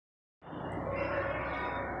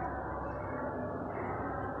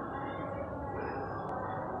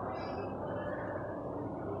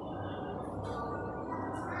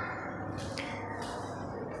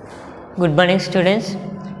Good morning students.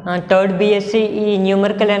 Third BSc ఈ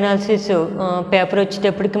numerical analysis paper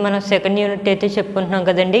వచ్చేటప్పటికి మనం సెకండ్ యూనిట్ అయితే చెప్పుకుంటున్నాం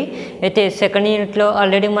కదండి. అయితే సెకండ్ యూనిట్లో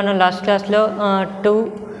ఆల్రెడీ మనం లాస్ట్ క్లాస్లో 2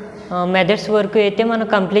 మెథడ్స్ వరకు అయితే మనం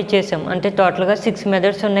కంప్లీట్ చేసాం. అంటే టోటల్గా 6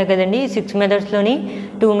 మెథడ్స్ ఉన్నాయి కదండి. ఈ 6 మెథడ్స్లోని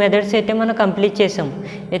 2 మెథడ్స్ అయితే మనం కంప్లీట్ చేసాం.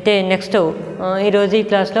 అయితే నెక్స్ట్ ఈరోజు ఈ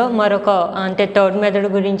క్లాస్లో మరొక అంటే థర్డ్ మెథడ్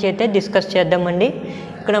గురించి అయితే డిస్కస్ చేద్దామండి.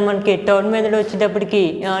 ఇక్కడ మనకి థర్డ్ మెథడ్ వచ్చేటప్పటికి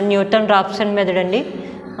న్యూటన్ రాప్సన్ మెథడ్ అండి.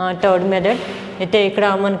 థర్డ్ మెథడ్ అయితే ఇక్కడ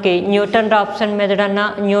మనకి న్యూటన్ రాప్సన్ మెథడ్ అన్న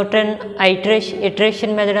న్యూటన్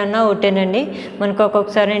ఇటరేషన్ మెథడ్ అన్న ఒకటేనండి. మనకు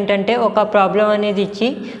ఒక్కొక్కసారి ఏంటంటే ఒక ప్రాబ్లం అనేది ఇచ్చి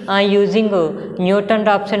యూజింగ్ న్యూటన్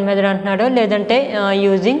రాప్సన్ మెథడ్ అంటున్నాడు, లేదంటే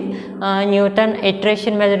యూజింగ్ న్యూటన్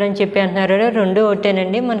ఇటరేషన్ మెథడ్ అని చెప్పి అంటున్నారు. రెండు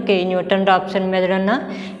ఒకటేనండి. మనకి న్యూటన్ రాప్సన్ మెథడ్ అన్న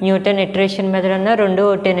న్యూటన్ ఇటరేషన్ మెథడ్ అన్న రెండు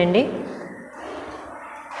ఒకటేనండి.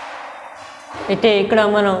 అయితే ఇక్కడ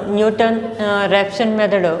మనం న్యూటన్ రాప్సన్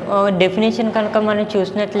మెథడ్ డెఫినేషన్ కనుక మనం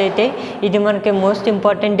చూసినట్లయితే ఇది మనకి మోస్ట్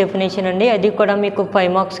ఇంపార్టెంట్ డెఫినేషన్ అండి. అది కూడా మీకు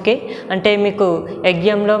 5 మార్క్స్కి, అంటే మీకు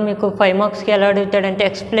ఎగ్జామ్లో మీకు 5 మార్క్స్కి ఎలా అడుగుతాడంటే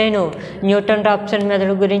ఎక్స్ప్లెయిన్ న్యూటన్ రాప్సన్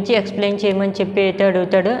మెథడ్ గురించి ఎక్స్ప్లెయిన్ చేయమని చెప్పి అయితే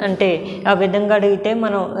అడుగుతాడు. అంటే ఆ విధంగా అడిగితే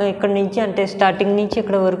మనం ఇక్కడ నుంచి అంటే స్టార్టింగ్ నుంచి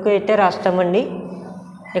ఇక్కడ వరకు అయితే రాస్తామండి.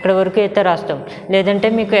 ఇక్కడ వరకు అయితే రాస్తాం. లేదంటే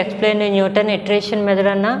మీకు ఎక్స్ప్లెయిన్ న్యూటన్ ఇటరేషన్ మెథడ్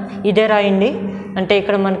అన్న ఇదే రాయండి. అంటే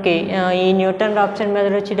ఇక్కడ మనకి ఈ న్యూటన్ రాప్సన్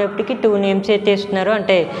మెథడ్ వచ్చేటప్పటికి 2 నేమ్స్ అయితే ఇస్తున్నారు.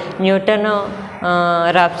 అంటే న్యూటన్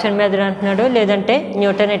రాప్సన్ మెథడ్ అంటున్నాడు, లేదంటే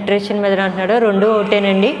న్యూటన్ ఇటరేషన్ మెథడ్ అంటున్నాడు. రెండు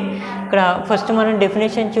ఒకటేనండి. ఇక్కడ ఫస్ట్ మనం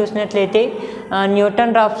డెఫినేషన్ చూసినట్లయితే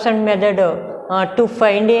Newton Raphson method to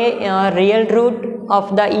find a real root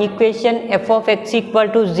of the equation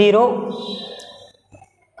f(x)=0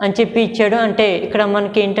 అని చెప్పి ఇచ్చాడు. అంటే ఇక్కడ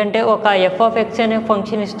మనకి ఏంటంటే ఒక f(x) అనే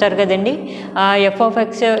ఫంక్షన్ ఇస్తారు కదండి. ఆ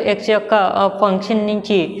f(x) యొక్క ఫంక్షన్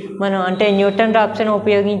నుంచి మనం అంటే న్యూటన్ రాప్సన్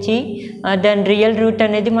ఉపయోగించి దాని రియల్ రూట్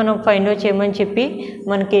అనేది మనం ఫైండ్ అవుట్ చేయమని చెప్పి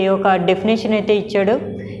మనకి ఒక డెఫినేషన్ అయితే ఇచ్చాడు.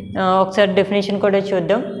 ఒకసారి డెఫినేషన్ కూడా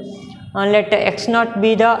చూద్దాం. Let x0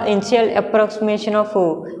 be the initial approximation of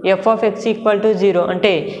f(x)=0.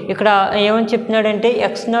 అంటే ఇక్కడ ఏమని చెప్తున్నాడంటే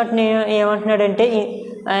x0ని ఏమంటున్నాడంటే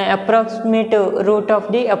approximate root of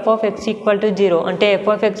the f(x)=0. అంటే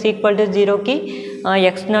f(x)=0కి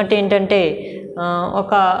x0 ఏంటంటే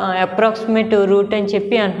ఒక అప్రాక్సిమేట్ రూట్ అని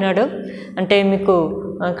చెప్పి అంటున్నాడు. అంటే మీకు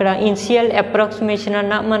ఇక్కడ ఇనిషియల్ అప్రాక్సిమేషన్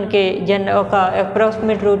అన్న మనకి ఒక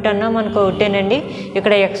అప్రాక్సిమేట్ రూట్ అన్న మనకు ఒకటేనండి.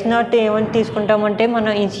 ఇక్కడ x0 ఏమని తీసుకుంటామంటే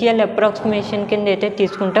మనం ఇనిషియల్ అప్రాక్సిమేషన్ కింద అయితే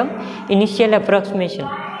తీసుకుంటాం, ఇనిషియల్ అప్రాక్సిమేషన్.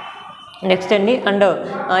 నెక్స్ట్ అండి, and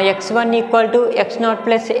x1 = x0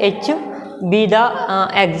 + h be the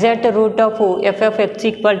exact root of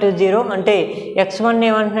f(x)=0. అంటే x1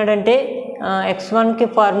 ఏమంటున్నాడంటే x1కి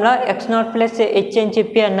ఫార్ములా x0 + h అని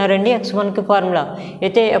చెప్పి అన్నారండి. x1కి ఫార్ములా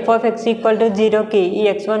అయితే f(x)=0కి ఈ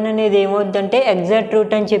x1 అనేది ఏమవుతుందంటే ఎగ్జాక్ట్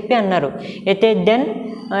రూట్ అని చెప్పి అన్నారు. అయితే దెన్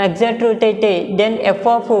ఎగ్జాక్ట్ రూట్ అయితే దెన్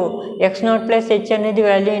f(x0 + h) అనేది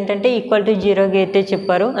వాల్యూ ఏంటంటే =0కి అయితే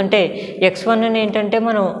చెప్పారు. అంటే x1 అని ఏంటంటే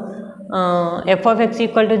మనం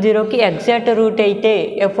f(x)=0కి ఎగ్జాక్ట్ రూట్ అయితే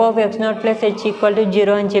f(x0 +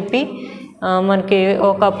 h)=0 అని చెప్పి మనకి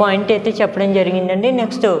ఒక పాయింట్ అయితే చెప్పడం జరిగిందండి.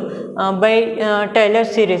 Next by tailor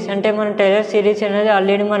series. అంటే మనం టైలర్ సిరీస్ అనేది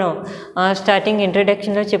ఆల్రెడీ మనం స్టార్టింగ్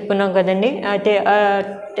ఇంట్రడక్షన్లో చెప్పుకున్నాం కదండి. అయితే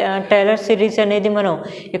టైలర్ సిరీస్ అనేది మనం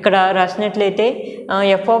ఇక్కడ రాసినట్లయితే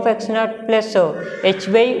f(x0 +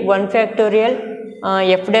 h/1 f'(x0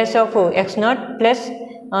 +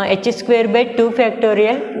 h²/2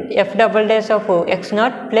 f"(x0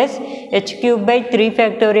 +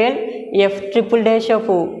 h³/3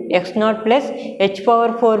 f"(x0 +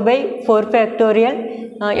 h⁴/4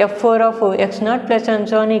 f(4)(x0 + and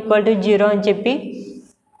so on = 0 అని చెప్పి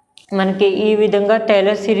మనకి ఈ విధంగా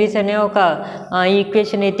టైలర్ సిరీస్ అనే ఒక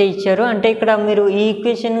ఈక్వేషన్ అయితే ఇచ్చారు. అంటే ఇక్కడ మీరు ఈ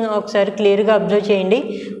ఈక్వేషన్ ఒకసారి క్లియర్గా అబ్జర్వ్ చేయండి.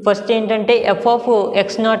 ఫస్ట్ ఏంటంటే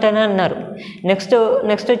f(x0) అని అన్నారు. నెక్స్ట్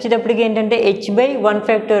వచ్చేటప్పటికి ఏంటంటే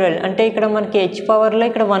h/1 అంటే ఇక్కడ మనకి h పవర్లో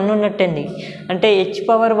ఇక్కడ 1 ఉన్నట్టండి. అంటే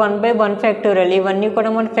h⁴1/1 ఇవన్నీ కూడా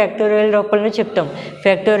మనం ఫ్యాక్టోరియల్ రూపంలో చెప్తాం.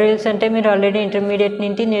 ఫ్యాక్టోరియల్స్ అంటే మీరు ఆల్రెడీ ఇంటర్మీడియట్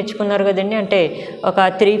నుంచి నేర్చుకున్నారు కదండి. అంటే ఒక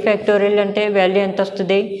 3 ఫ్యాక్టోరియల్ అంటే వాల్యూ ఎంత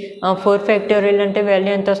వస్తుంది, 4 ఫ్యాక్టోరియల్ అంటే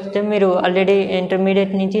వాల్యూ ఎంత వస్తుంది మీరు ఆల్రెడీ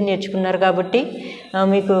ఇంటర్మీడియట్ నుంచి నేర్చుకున్నారు. కాబట్టి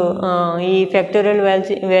మీకు ఈ ఫ్యాక్టోరియల్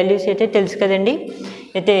వాల్యూస్ అయితే తెలుసు కదండి.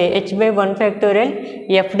 అయితే h/1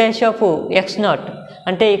 f'(x0)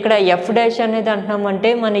 అంటే ఇక్కడ ఎఫ్ డాష్ అనేది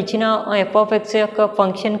అంటున్నామంటే మన ఇచ్చిన ఎఫ్ ఆఫ్ ఎక్స్ యొక్క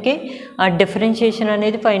ఫంక్షన్కి ఆ డిఫరెన్షియేషన్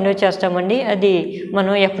అనేది ఫైండ్ అవుట్ చేస్తామండి. అది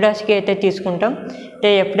మనం ఎఫ్ డాష్కి అయితే తీసుకుంటాం.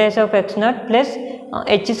 అంటే F dash of X not plus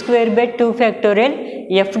h²/2 factorial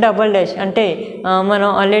F double dash. అంటే మనం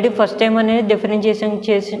ఆల్రెడీ ఫస్ట్ టైం అనేది డిఫరెన్షియేషన్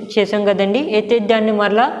చేసాం కదండి. అయితే దాన్ని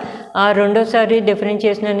మరలా రెండోసారి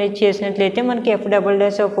డిఫరెన్షియేషన్ అనేది చేసినట్లయితే మనకి F double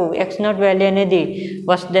dash of X not value అనేది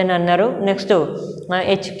వస్తుందని అన్నారు. Next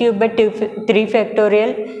h³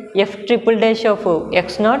 factorial F triple dash of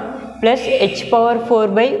X not plus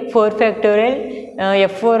h⁴/4 factorial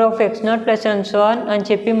f4 of X not plus and so on అని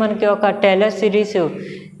చెప్పి మనకి ఒక టైలర్ సిరీస్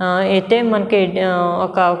అయితే మనకి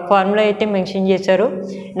ఒక ఫార్ములా అయితే మెన్షన్ చేశారు.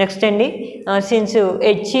 నెక్స్ట్ అండి, since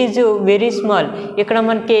H is very small, ఇక్కడ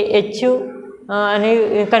మనకి హెచ్ అని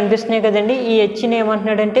కనిపిస్తున్నాయి కదండి. ఈ హెచ్ని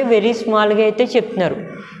ఏమంటున్నాడంటే వెరీ స్మాల్గా అయితే చెప్తున్నారు.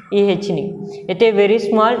 ఈ హెచ్ని అయితే వెరీ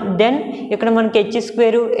స్మాల్. దెన్ ఇక్కడ మనకి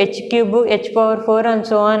h² h³ h⁴ and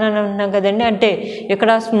so on అని అంటున్నాం కదండి. అంటే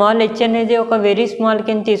ఇక్కడ స్మాల్ హెచ్ అనేది ఒక వెరీ స్మాల్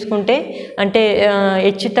కింద తీసుకుంటే అంటే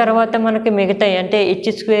హెచ్ తర్వాత మనకి మిగతాయి అంటే h²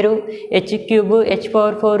 h³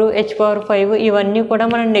 h⁴ ఇవన్నీ కూడా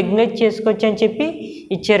మనం నెగ్లెక్ట్ చేసుకోవచ్చు అని చెప్పి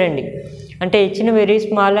ఇచ్చారండి. అంటే హెచ్ని వెరీ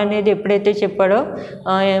స్మాల్ అనేది ఎప్పుడైతే చెప్పాడో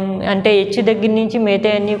అంటే హెచ్ దగ్గర నుంచి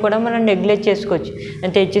మిగతా అన్నీ కూడా మనం నెగ్లెక్ట్ చేసుకోవచ్చు.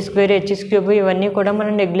 అంటే h² h³ ఇవన్నీ కూడా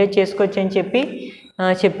మనం నెగ్లెక్ట్ చేసుకోవచ్చు అని చెప్పి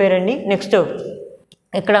చెప్పారండి. నెక్స్ట్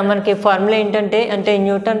ఇక్కడ మనకి ఫార్ములా ఏంటంటే అంటే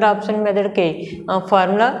Newton Raphson మెథడ్కి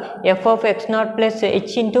formula F of X not plus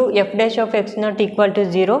H into F dash of X not equal to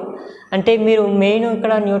 0. అంటే మీరు మెయిన్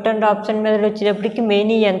ఇక్కడ న్యూటన్ రాప్సన్ మెథడ్ వచ్చేటప్పటికి మెయిన్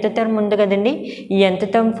ఈ ఎంత టర్మ్ ఉంది కదండి. ఈ ఎంత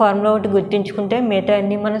టర్మ్ ఫార్ములా ఒకటి గుర్తుంచుకుంటే మిగతా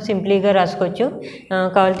అన్నీ మనం సింప్లీగా రాసుకోవచ్చు.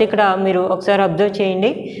 కాబట్టి ఇక్కడ మీరు ఒకసారి అబ్జర్వ్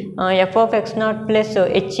చేయండి. F of X not plus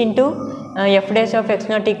H into F dash of X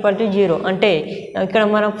not equal to 0. అంటే ఇక్కడ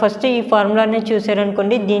మనం ఫస్ట్ ఈ ఫార్ములానే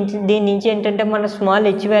చూసారనుకోండి. దీని నుంచి ఏంటంటే మన స్మాల్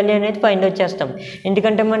హెచ్ వాల్యూ అనేది ఫైండ్ అవుట్ చేస్తాం.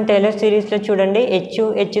 ఎందుకంటే మన టైలర్ సిరీస్లో చూడండి h²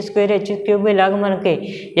 h³ ఇలాగ మనకి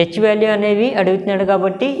హెచ్ వాల్యూ అనేవి అడుగుతున్నాడు.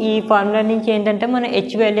 కాబట్టి ఈ ఫార్ములా నుంచి ఏంటంటే మనం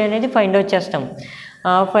హెచ్ వాల్యూ అనేది ఫైండ్ అవుట్ చేస్తాం.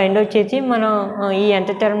 ఫైండ్ అవుట్ చేసి మనం ఈ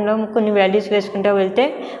ఎంత టర్మ్లో కొన్ని వాల్యూస్ వేసుకుంటూ వెళ్తే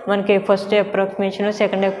మనకి ఫస్ట్ అప్రాక్సిమేషన్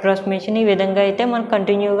సెకండ్ అప్రాక్సిమేషన్ ఈ విధంగా అయితే మనకు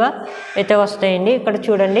కంటిన్యూగా అయితే వస్తాయండి. ఇక్కడ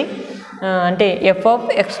చూడండి అంటే F of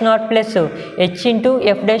X not plus H into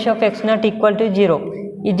F dash of X not equal to 0.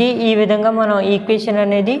 ఇది ఈ విధంగా మనం ఈక్వేషన్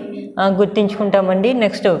అనేది గుర్తించుకుంటామండి.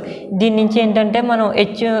 నెక్స్ట్ దీని నుంచి ఏంటంటే మనం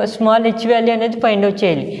స్మాల్ హెచ్ వాల్యూ అనేది ఫైండ్ అవుట్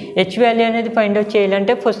చేయాలి. హెచ్ వాల్యూ అనేది ఫైండ్ అవుట్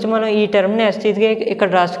చేయాలంటే ఫస్ట్ మనం ఈ టర్మ్ని ఎస్టీగా ఇక్కడ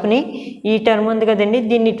రాసుకుని ఈ టర్మ్ ఉంది కదండి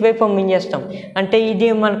దీన్ని ఇటువైపు పంపించేస్తాం. అంటే ఇది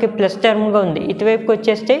మనకి ప్లస్ టర్మ్గా ఉంది, ఇటువైపుకి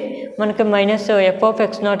వచ్చేస్తే మనకి మైనస్ ఎఫ్ ఆఫ్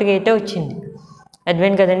ఎక్స్ నాట్గా అయితే వచ్చింది.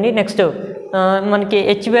 అర్థమైంది కదండి. నెక్స్ట్ మనకి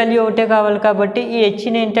హెచ్ వాల్యూ ఒకటే కావాలి కాబట్టి ఈ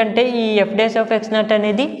హెచ్ని ఏంటంటే ఈ F dash of X not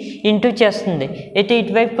అనేది ఇంటూ చేస్తుంది. అయితే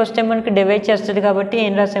ఇటువైపు వస్తే మనకి డివైడ్ చేస్తుంది కాబట్టి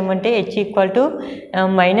ఏం రాసామంటే H equal to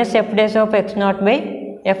minus F dash of X not by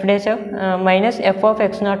F dash of minus F of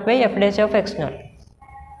X not by F dash of X not.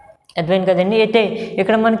 అర్థమైంది కదండి. అయితే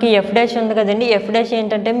ఇక్కడ మనకి ఎఫ్ డాష్ ఉంది కదండి. ఎఫ్ డాష్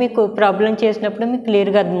ఏంటంటే మీకు ప్రాబ్లం చేసినప్పుడు మీకు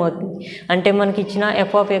క్లియర్గా అర్థమవుతుంది. అంటే మనకి ఇచ్చిన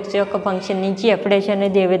ఎఫ్ ఆఫ్ ఎక్స్ యొక్క ఫంక్షన్ నుంచి ఎఫ్ డాష్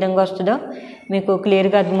అనేది ఏ విధంగా వస్తుందో మీకు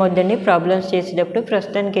క్లియర్గా అర్థమవుతుందండి ప్రాబ్లమ్స్ చేసేటప్పుడు.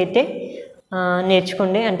 ప్రస్తుతానికైతే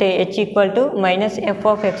నేర్చుకోండి. అంటే H equal to minus F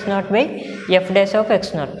of X not by F dash of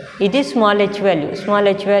X not. ఇది స్మాల్ హెచ్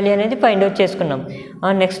వాల్యూ అనేది ఫైండ్ అవుట్ చేసుకున్నాం.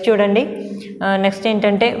 నెక్స్ట్ చూడండి. నెక్స్ట్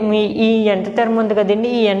ఏంటంటే ఈ ఎంత టర్మ్ ఉంది కదండి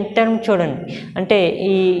ఈ ఎంత టర్మ్ చూడండి. అంటే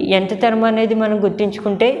ఈ ఎంత టర్మ్ అనేది మనం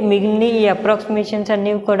గుర్తుంచుకుంటే మిగిలిన ఈ అప్రాక్సిమేషన్స్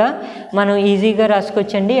అన్నీ కూడా మనం ఈజీగా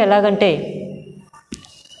రాసుకోవచ్చండి. ఎలాగంటే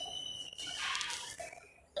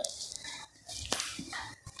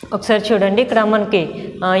ఒకసారి చూడండి. ఇక్కడ మనకి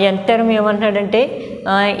ఎంత టర్మ్ ఏమంటున్నాడంటే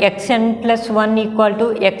xn+1 equal to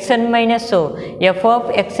xn minus F of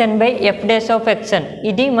xn by F dash of xn.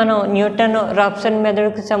 ఇది మనం న్యూటన్ రాప్సన్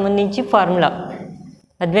మెథడ్కి సంబంధించి ఫార్ములా.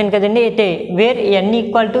 అర్థమైంది కదండి. అయితే వేర్ n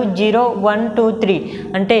ఈక్వల్ టు 0 1 2 3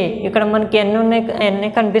 అంటే ఇక్కడ మనకి ఎన్ని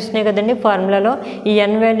కనిపిస్తున్నాయి కదండి ఫార్ములాలో. ఈ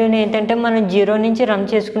n వాల్యూని ఏంటంటే మనం 0 నుంచి రన్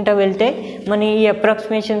చేసుకుంటూ వెళ్తే మన ఈ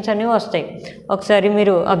అప్రాక్సిమేషన్స్ అనేవి వస్తాయి. ఒకసారి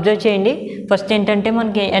మీరు అబ్జర్వ్ చేయండి. ఫస్ట్ ఏంటంటే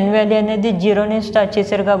మనకి n వాల్యూ అనేది 0 నుంచి స్టార్ట్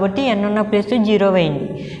చేశారు కాబట్టి n ఉన్న ప్లేస్ 0 వేయండి.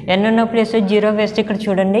 n ఉన్న ప్లేస్ 0 వేస్తే ఇక్కడ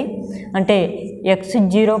చూడండి అంటే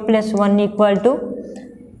x0+1 ఈక్వల్ టు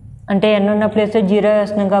అంటే n ఉన్న ప్లేస్లో 0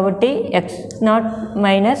 వేస్తున్నాం కాబట్టి X not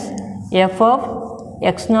minus F of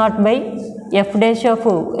X not by F dash of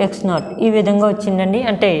X not ఈ విధంగా వచ్చిందండి.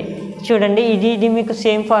 అంటే చూడండి ఇది మీకు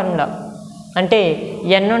సేమ్ ఫార్ములా. అంటే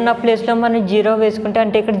n ఉన్న ప్లేస్లో మనం 0 వేసుకుంటే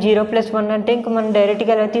అంటే ఇక్కడ 0+1 అంటే ఇంకా మనం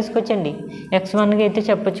డైరెక్ట్గా ఎలా తీసుకొచ్చండి x1గా అయితే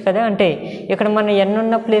చెప్పొచ్చు కదా. అంటే ఇక్కడ మనం n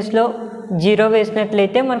ఉన్న ప్లేస్లో 0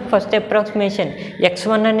 వేసినట్లయితే మనకు ఫస్ట్ అప్రాక్సిమేషన్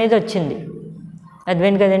x1 అనేది వచ్చింది.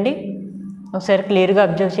 అర్థమైంది కదండి. ఒకసారి క్లియర్గా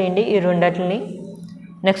అబ్జర్వ్ చేయండి ఈ రెండట్లని.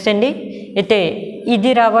 నెక్స్ట్ అండి అయితే ఇది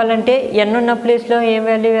రావాలంటే n ఉన్న ప్లేస్లో ఏం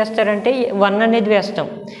వాల్యూ వేస్తారంటే 1 అనేది వేస్తాం.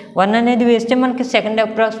 1 అనేది వేస్తే మనకి సెకండ్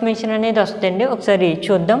అప్రాక్సిమేషన్ అనేది వస్తుందండి. ఒకసారి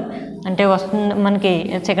చూద్దాం. అంటే వస్తుంది మనకి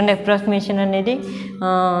సెకండ్ అప్రాక్సిమేషన్ అనేది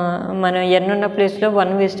మనం n ఉన్న ప్లేస్లో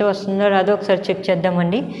 1 వేస్తే వస్తుందో రాదో ఒకసారి చెక్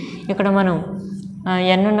చేద్దామండి. ఇక్కడ మనం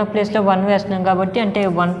n ఉన్న ప్లేస్లో 1 వేస్తున్నాం కాబట్టి అంటే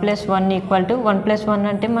 1 + 1 ఈక్వల్ టు 1 + 1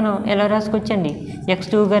 అంటే మనం ఎలా రాసుకోవచ్చండి,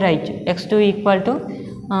 x2గా రాయొచ్చు. x2 equal to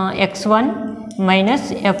x1 minus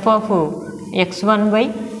f of x1 by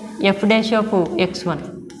f dash of x1.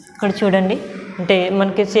 ఇక్కడ చూడండి, అంటే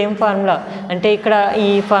మనకి సేమ్ ఫార్ములా. అంటే ఇక్కడ ఈ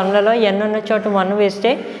ఫార్ములాలో n ఉన్న చోట 1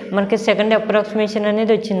 వేస్తే మనకి సెకండ్ అప్రాక్సిమేషన్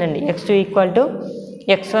అనేది వచ్చిందండి. x2 equal to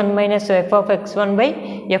x1 minus f of x1 by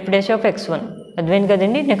f dash of x1. అర్థమైంది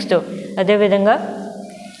కదండి. నెక్స్ట్ అదేవిధంగా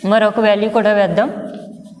మరొక వాల్యూ కూడా వేద్దాం.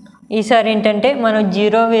 ఈసారి ఏంటంటే మనం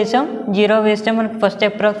 0 వేసాం. 0 వేస్తే మనకు ఫస్ట్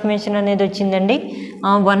అప్రాక్సిమేషన్ అనేది వచ్చిందండి.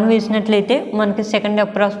 1 వేసినట్లయితే మనకి సెకండ్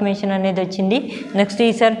అప్రాక్సిమేషన్ అనేది వచ్చింది. నెక్స్ట్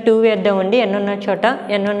ఈసారి 2 వేద్దామండి. n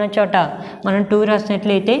ఉన్న చోట మనం 2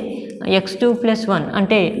 రాసినట్లయితే x2 + 1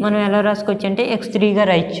 అంటే మనం ఎలా రాసుకోవచ్చు అంటే x3గా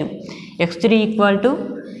రాయొచ్చు. x3 equal to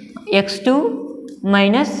x2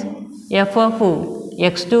 minus f of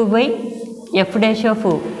x2 by f dash of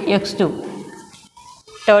x2.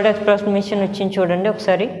 Third approximation వచ్చింది చూడండి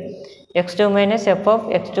ఒకసారి, x2 minus f of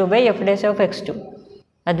x2 by f dash of x2.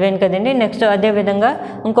 అర్థమైంది కదండి. నెక్స్ట్ అదేవిధంగా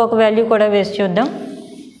ఇంకొక వాల్యూ కూడా వేసి చూద్దాం.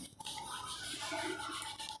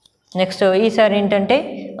 నెక్స్ట్ ఈసారి ఏంటంటే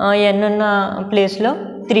n ఉన్న ప్లేస్లో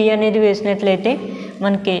 3 అనేది వేసినట్లయితే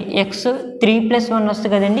మనకి x3 + 1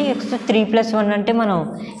 వస్తుంది కదండి. x3 + 1 అంటే మనం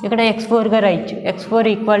ఇక్కడ x4గా రాయొచ్చు. x4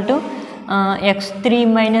 equal to x3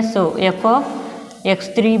 minus f of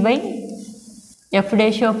x3 by f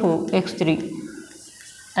dash of x3.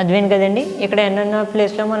 అర్థమైంది కదండి. ఇక్కడ n ఉన్న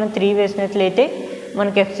ప్లేస్లో మనం 3 వేసినట్లయితే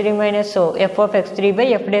మనకి x3 minus f of x3 by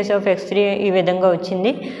f dash of x3 ఈ విధంగా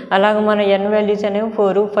వచ్చింది. అలాగే మన n వాల్యూస్ అనేవి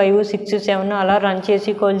 4, 5, 6, 7 అలా రన్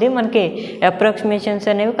చేసి కొలిది మనకి అప్రాక్సిమేషన్స్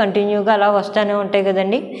అనేవి కంటిన్యూగా అలా వస్తూనే ఉంటాయి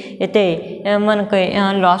కదండి. అయితే మనకి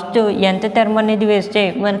లాస్ట్ ఎంత టర్మ్ అనేది వేస్తే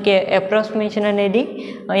మనకి అప్రాక్సిమేషన్ అనేది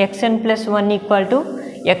xn + 1 equal to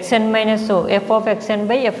xn minus f of xn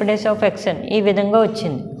by f dash of xn ఈ విధంగా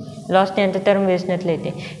వచ్చింది లాస్ట్ ఎంత టర్మ్ వేసినట్లయితే.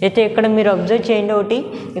 అయితే ఇక్కడ మీరు అబ్జర్వ్ చేయండి ఒకటి,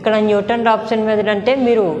 ఇక్కడ న్యూటన్ రాప్సన్ మెథడ్ అంటే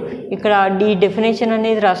మీరు ఇక్కడ ఈ డెఫినేషన్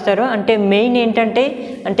అనేది రాస్తారు. అంటే మెయిన్ ఏంటంటే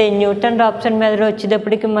అంటే న్యూటన్ రాప్సన్ మెథడ్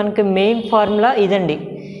వచ్చేటప్పటికి మనకి మెయిన్ ఫార్ములా ఇదండి,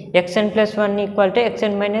 xn + 1 equal to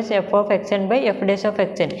xn minus f of xn by f dash of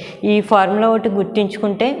xn. ఈ ఫార్ములా ఒకటి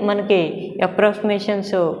గుర్తుంచుకుంటే మనకి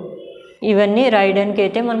అప్రాక్సిమేషన్స్ ఇవన్నీ రాయడానికి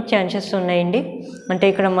అయితే మనకు ఛాన్సెస్ ఉన్నాయండి. అంటే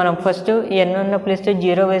ఇక్కడ మనం ఫస్ట్ n ఉన్న ప్లేస్లో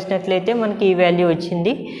 0 వేసినట్లయితే మనకి ఈ వాల్యూ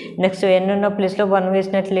వచ్చింది. నెక్స్ట్ n ఉన్న ప్లేస్లో 1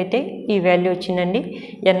 వేసినట్లయితే ఈ వాల్యూ వచ్చిందండి.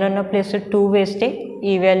 n ఉన్న ప్లేస్లో 2 వేస్తే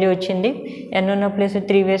ఈ వాల్యూ వచ్చింది. n ఉన్న ప్లేస్లో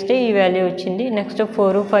 3 వేస్తే ఈ వాల్యూ వచ్చింది. నెక్స్ట్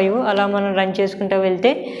 4, 5 అలా మనం రన్ చేసుకుంటూ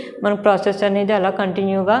వెళ్తే మన ప్రాసెస్ అనేది అలా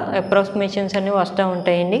కంటిన్యూగా అప్రాక్సిమేషన్స్ అనేవి వస్తూ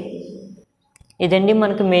ఉంటాయండి. ఇదండి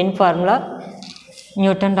మనకి main formula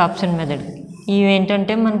Newton Raphson method. ఇవి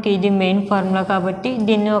ఏంటంటే మనకి ఇది మెయిన్ ఫార్ములా కాబట్టి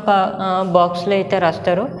దీన్ని ఒక బాక్స్లో అయితే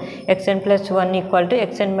రాస్తారు. xn + 1 equal to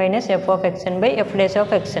xn minus f of xn by f dash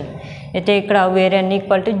of xn. అయితే ఇక్కడ వేరే n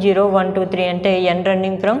ఈక్వల్ టు 0, 1, 2, 3 అంటే n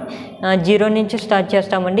రన్నింగ్ ఫ్రమ్ 0 నుంచి స్టార్ట్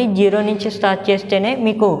చేస్తామండి. 0 నుంచి స్టార్ట్ చేస్తేనే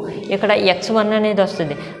మీకు ఇక్కడ x1 అనేది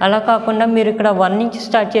వస్తుంది. అలా కాకుండా మీరు ఇక్కడ 1 నుంచి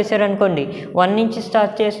స్టార్ట్ చేశారనుకోండి, 1 నుంచి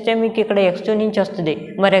స్టార్ట్ చేస్తే మీకు ఇక్కడ x2 నుంచి వస్తుంది.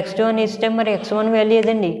 మరి x2 అని ఇస్తే మరి x1 వాల్యూ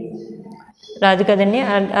ఏదండి, రాదు కదండి.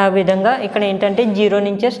 ఆ విధంగా ఇక్కడ ఏంటంటే 0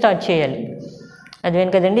 నుంచే స్టార్ట్ చేయాలి.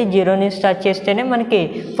 అర్థమైంది కదండి. 0 నుంచి స్టార్ట్ చేస్తేనే మనకి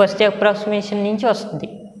ఫస్ట్ అప్రాక్సిమేషన్ నుంచి వస్తుంది.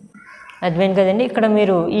 అర్థమైంది కదండి. ఇక్కడ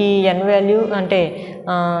మీరు ఈ n వాల్యూ అంటే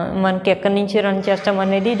మనకి ఎక్కడి నుంచి రన్ చేస్తాం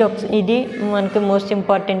అనేది ఇది మనకి మోస్ట్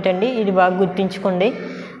ఇంపార్టెంట్ అండి. ఇది బాగా గుర్తుంచుకోండి.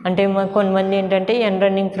 అంటే కొంతమంది ఏంటంటే n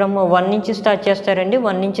రన్నింగ్ ఫ్రమ్ 1 నుంచి స్టార్ట్ చేస్తారండి.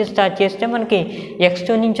 1 నుంచి స్టార్ట్ చేస్తే మనకి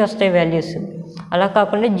x2 నుంచి వస్తాయి వాల్యూస్. అలా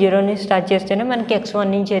కాకుండా 0 నుంచి స్టార్ట్ చేస్తేనే మనకి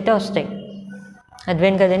x1 నుంచి అయితే వస్తాయి.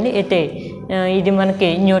 అర్థమైంది కదండి. అయితే ఇది మనకి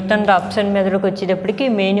న్యూటన్ రాప్సన్ మెథడ్కి వచ్చేటప్పటికి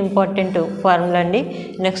మెయిన్ ఇంపార్టెంట్ ఫార్ములా అండి.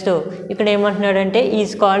 నెక్స్ట్ ఇక్కడ ఏమంటున్నాడంటే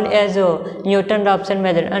is called as Newton Raphson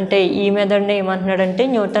method. అంటే ఈ మెథడ్ని ఏమంటున్నాడంటే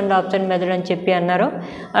న్యూటన్ రాప్సన్ మెథడ్ అని చెప్పి అన్నారు.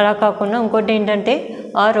 అలా కాకుండా ఇంకోటి ఏంటంటే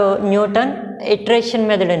న్యూటన్ ఇటరేషన్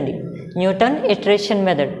మెథడ్ అండి. న్యూటన్ ఇటరేషన్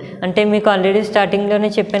మెథడ్ అంటే మీకు ఆల్రెడీ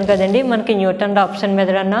స్టార్టింగ్లోనే చెప్పాను కదండి, మనకి న్యూటన్ రాప్సన్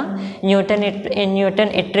మెథడ్ అన్నా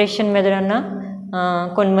న్యూటన్ ఇటరేషన్ మెథడ్ అన్నా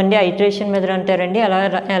కొంతమంది ఐటరేషన్ మెథడ్ అంటారండి,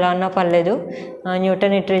 ఎలా అన్నా పర్లేదు.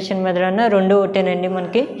 న్యూటన్ ఇటరేషన్ మెథడ్ అన్న రెండు ఒకటేనండి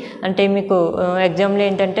మనకి. అంటే మీకు ఎగ్జామ్లో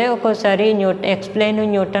ఏంటంటే ఒక్కోసారి ఎక్స్ప్లెయిన్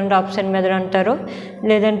న్యూటన్ రాప్సన్ మెథడ్ అంటారు,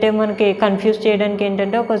 లేదంటే మనకి కన్ఫ్యూజ్ చేయడానికి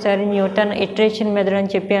ఏంటంటే ఒక్కోసారి న్యూటన్ ఇటరేషన్ మెథడ్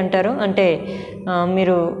అని చెప్పి అంటారు. అంటే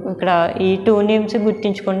మీరు ఇక్కడ ఈ 2 నేమ్స్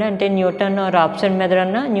గుర్తుంచుకోండి. అంటే న్యూటన్ రాప్సన్ మెథడ్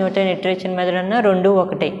అన్న న్యూటన్ ఇటరేషన్ మెథడ్ అన్న రెండు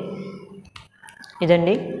ఒకటే.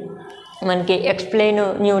 ఇదండి మనకి ఎక్స్ప్లెయిన్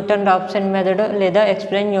న్యూటన్ రాప్సన్ మెథడ్ లేదా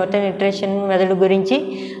ఎక్స్ప్లెయిన్ న్యూటన్ ఇటరేషన్ మెథడ్ గురించి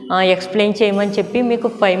ఎక్స్ప్లెయిన్ చేయమని చెప్పి మీకు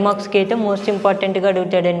 5 మార్క్స్కి అయితే మోస్ట్ ఇంపార్టెంట్గా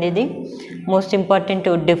అడుగుతాడండి. ఇది మోస్ట్ ఇంపార్టెంట్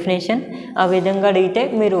డెఫినేషన్. ఆ విధంగా అడిగితే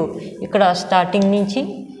మీరు ఇక్కడ స్టార్టింగ్ నుంచి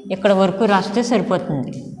ఇక్కడ వరకు రాస్తే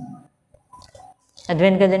సరిపోతుంది.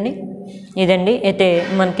 అర్థమైంది కదండి. ఇదండి అయితే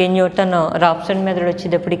మనకి న్యూటన్ రాప్సన్ మెథడ్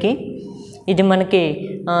వచ్చేటప్పటికి ఇది మనకి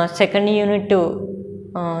సెకండ్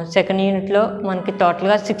యూనిట్లో మనకి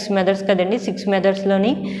టోటల్గా 6 మెథడ్స్ కదండి. 6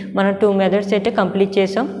 మెథడ్స్లోని మనం 2 మెథడ్స్ అయితే కంప్లీట్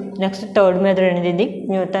చేసాం. నెక్స్ట్ థర్డ్ మెథడ్ అనేది ఇది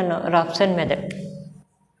న్యూటన్ రాప్సన్ మెథడ్.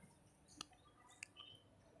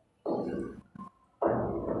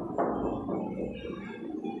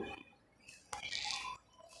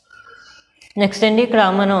 నెక్స్ట్ అండి ఇక్కడ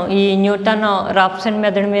మనం ఈ న్యూటన్ రాప్సన్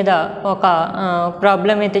మెథడ్ మీద ఒక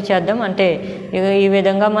ప్రాబ్లం అయితే చేద్దాం. అంటే ఈ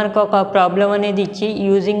విధంగా మనకు ఒక ప్రాబ్లం అనేది ఇచ్చి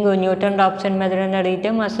యూజింగ్ న్యూటన్ రాప్సన్ మెథడ్ అని అడిగితే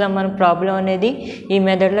అసలు మన ప్రాబ్లం అనేది ఈ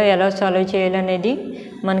మెథడ్లో ఎలా సాల్వ్ చేయాలనేది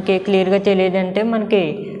మనకి క్లియర్గా తెలియదంటే మనకి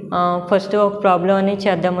ఫస్ట్ ఒక ప్రాబ్లం అనేది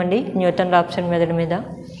చేద్దామండి న్యూటన్ రాప్సన్ మెథడ్ మీద.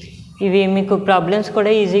 ఇవి మీకు ప్రాబ్లమ్స్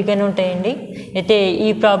కూడా ఈజీగానే ఉంటాయండి. అయితే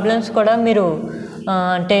ఈ ప్రాబ్లమ్స్ కూడా మీరు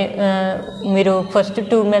అంటే మీరు ఫస్ట్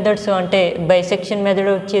 2 మెథడ్స్ అంటే బైసెక్షన్ మెథడ్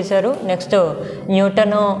చేశారు, నెక్స్ట్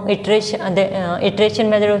న్యూటన్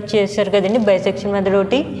ఇటరేషన్ మెథడ్ చేశారు కదండి. బైసెక్షన్ మెథడ్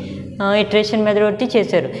ఒకటి, ఇటరేషన్ మెథడ్ ఒకటి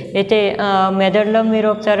చేశారు. అయితే మెథడ్లో మీరు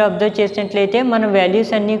ఒకసారి అబ్జర్వ్ చేసినట్లయితే మన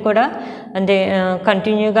వాల్యూస్ అన్నీ కూడా అంటే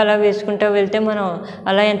కంటిన్యూగా అలా వేసుకుంటూ వెళ్తే మనం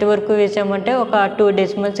అలా ఎంతవరకు వేసామంటే ఒక 2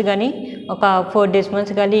 డెసిమల్స్ కానీ ఒక 4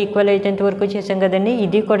 డెసిమల్స్ కానీ ఈక్వల్ అయ్యేంత వరకు చేసాం కదండి.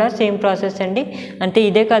 ఇది కూడా సేమ్ ప్రాసెస్ అండి. అంటే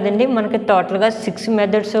ఇదే కాదండి మనకి టోటల్గా 6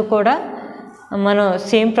 మెథడ్స్ కూడా మనం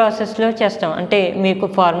సేమ్ ప్రాసెస్లో చేస్తాం. అంటే మీకు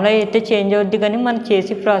ఫార్ములా అయితే చేంజ్ అవుద్ది కానీ మనం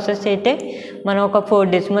చేసే ప్రాసెస్ అయితే మనం ఒక 4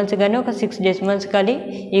 డెసిమల్స్ కానీ ఒక 6 డెసిమల్స్ కానీ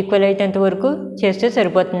ఈక్వల్ అయ్యేంత వరకు చేస్తే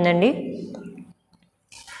సరిపోతుందండి.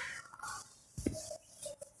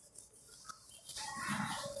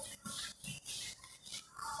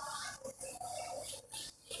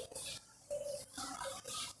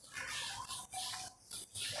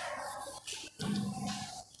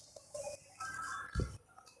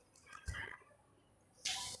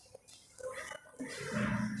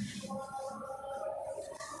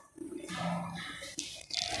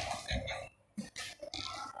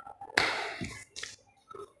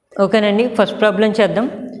 ఓకేనండి, ఫస్ట్ ప్రాబ్లం చేద్దాం.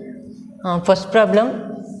 First problem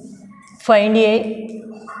find a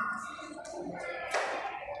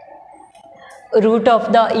root of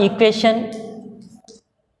the equation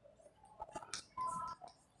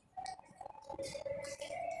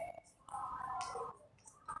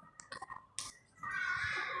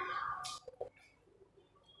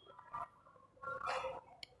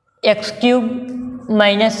x³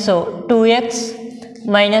 minus 2x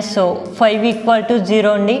minus 5 equal to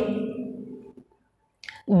 0 అండి.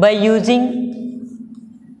 By using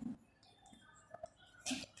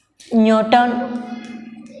Newton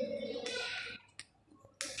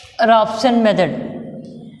Raphson method.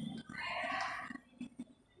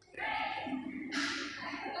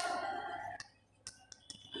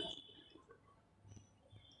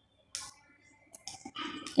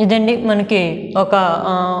 ఇదండి మనకి ఒక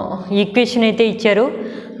ఈక్వేషన్ అయితే ఇచ్చారు.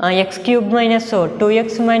 x³ minus 2x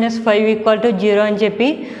minus 5 equal to 0 అని చెప్పి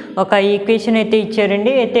ఒక ఈక్వేషన్ అయితే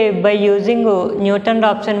ఇచ్చారండి. అయితే by using Newton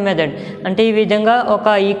Raphson method అంటే ఈ విధంగా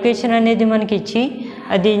ఒక ఈక్వేషన్ అనేది మనకి ఇచ్చి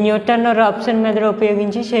అది న్యూటన్ రాప్సన్ మెథడ్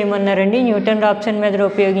ఉపయోగించి చేయమన్నారండి. న్యూటన్ రాప్సన్ మెథడ్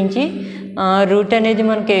ఉపయోగించి రూట్ అనేది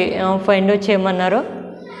మనకి ఫైండ్ అవుట్ చేయమన్నారు.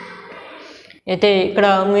 అయితే ఇక్కడ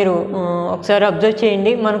మీరు ఒకసారి అబ్జర్వ్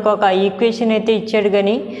చేయండి, మనకు ఒక ఈక్వేషన్ అయితే ఇచ్చాడు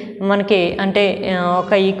కానీ మనకి అంటే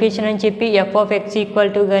ఒక ఈక్వేషన్ అని చెప్పి f(x)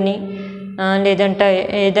 ఈక్వల్ టు కానీ లేదంటే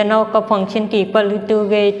ఏదైనా ఒక ఫంక్షన్కి ఈక్వల్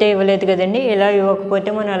టుగా అయితే ఇవ్వలేదు కదండి. ఇలా ఇవ్వకపోతే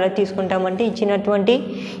మనం ఎలా తీసుకుంటామంటే ఇచ్చినటువంటి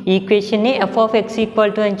ఈక్వేషన్ని f(x)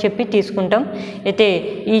 ఈక్వల్ టు అని చెప్పి తీసుకుంటాం. అయితే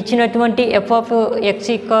ఇచ్చినటువంటి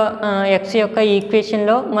x యొక్క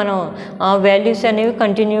ఈక్వేషన్లో మనం వాల్యూస్ అనేవి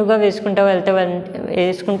కంటిన్యూగా వేసుకుంటూ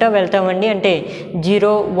వెళ్తామండి. అంటే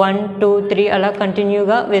 0, 1, 2, 3 అలా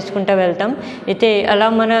కంటిన్యూగా వేసుకుంటూ వెళ్తాం. అయితే అలా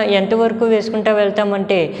మనం ఎంతవరకు వేసుకుంటూ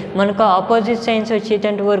వెళ్తామంటే మనకు ఆపోజిట్ సైన్స్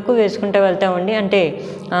వచ్చేటంత వరకు వేసుకుంటూ వెళ్తామండి. అంటే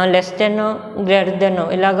లెస్ దెన్ గ్రేటర్ దెన్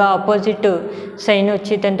ఇలాగా ఆపోజిట్ సైన్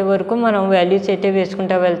వచ్చేటంత వరకు మనం వాల్యూస్ అయితే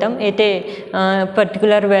వేసుకుంటూ వెళ్తాం. అయితే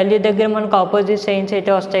పర్టికులర్ వాల్యూ దగ్గర మనకు ఆపోజిట్ సైన్స్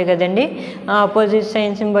అయితే వస్తాయి కదండి. ఆపోజిట్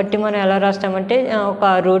సైన్స్ని బట్టి మనం ఎలా రాస్తామంటే ఒక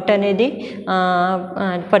రూట్ అనేది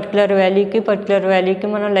పర్టికులర్ వాల్యూకి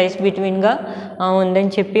మనం లైస్ బిట్వీన్గా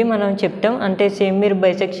ఉందని చెప్పి మనం చెప్తాం. అంటే సేమ్ మీరు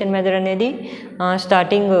బైసెక్షన్ మెథడ్ అనేది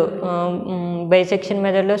స్టార్టింగ్ బైసెక్షన్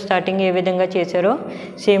మెథడ్లో స్టార్టింగ్ ఏ విధంగా చేశారో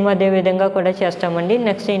సేమ్ అదే విధంగా కూడా చేస్తామండి.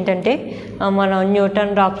 నెక్స్ట్ ఏంటంటే మనం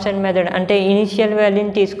న్యూటన్ రాప్సన్ మెథడ్ అంటే ఇనిషియల్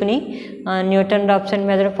వాల్యూని తీసుకుని న్యూటన్ రాప్సన్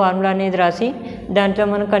మెథడ్ ఫార్ములా అనేది రాసి దాంట్లో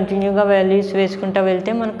మనం కంటిన్యూగా వాల్యూస్ వేసుకుంటూ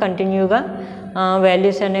వెళ్తే మనకు కంటిన్యూగా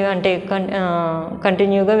వాల్యూస్ అనేవి అంటే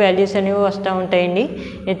కంటిన్యూగా వాల్యూస్ అనేవి వస్తూ ఉంటాయండి.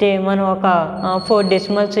 అయితే మనం ఒక 4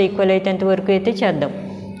 డెసిమల్స్ ఈక్వల్ అయ్యేంత వరకు అయితే చేద్దాం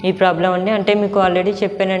ఈ ప్రాబ్లం అండి. అంటే మీకు ఆల్రెడీ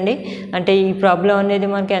చెప్పానండి. అంటే ఈ ప్రాబ్లం అనేది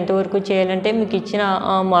మనకి ఎంతవరకు చేయాలంటే మీకు ఇచ్చిన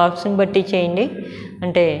మార్క్స్ని బట్టి చేయండి.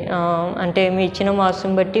 అంటే మీ ఇచ్చిన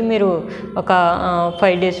మార్క్స్ని బట్టి మీరు ఒక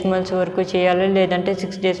 5 డెసిమల్స్ వరకు చేయాలి లేదంటే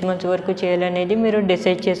 6 డెసిమల్స్ వరకు చేయాలనేది మీరు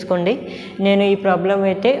డిసైడ్ చేసుకోండి. నేను ఈ ప్రాబ్లం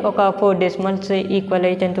అయితే ఒక 4 డెసిమల్స్ ఈక్వల్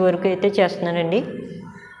అయ్యేంత వరకు అయితే చేస్తున్నానండి.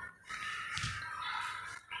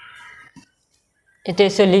 అయితే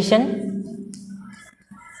సొల్యూషన్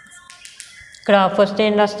ఇక్కడ ఫస్ట్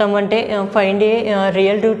ఏం రాస్తామంటే find a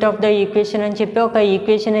real root of the equation అని చెప్పి ఒక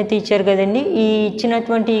ఈక్వేషన్ అయితే ఇచ్చారు కదండి. ఈ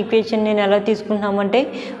ఇచ్చినటువంటి ఈక్వేషన్ నేను ఎలా తీసుకుంటున్నామంటే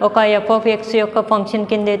ఒక f(x) యొక్క ఫంక్షన్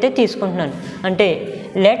కింద అయితే తీసుకుంటున్నాను. అంటే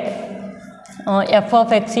లెట్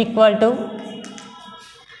f(x) ఈక్వల్ టు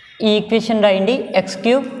ఈ ఈక్వేషన్ రాయండి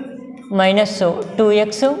x³ -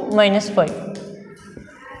 2x - 5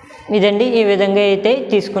 ఇదండి. ఈ విధంగా అయితే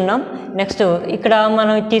తీసుకున్నాం. నెక్స్ట్ ఇక్కడ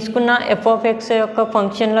మనం తీసుకున్న f(x) యొక్క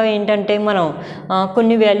ఫంక్షన్లో ఏంటంటే మనం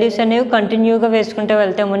కొన్ని వాల్యూస్ అనేవి కంటిన్యూగా వేసుకుంటూ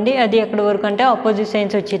వెళ్తామండి. అది ఎక్కడి వరకు అంటే ఆపోజిట్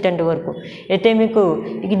సైన్స్ వచ్చేటంత వరకు. అయితే మీకు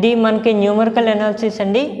ఇది మనకి న్యూమరికల్ అనాలిసిస్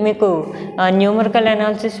అండి. మీకు న్యూమరికల్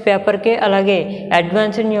అనాలిసిస్ పేపర్కి అలాగే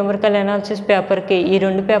అడ్వాన్స్డ్ న్యూమరికల్ అనాలిసిస్ పేపర్కి ఈ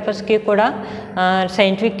 2 పేపర్స్కి కూడా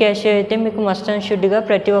సైంటిఫిక్ క్యాషియో అయితే మీకు మస్ట్ అండ్ షుడ్గా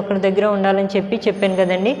ప్రతి ఒక్కరి దగ్గర ఉండాలని చెప్పాను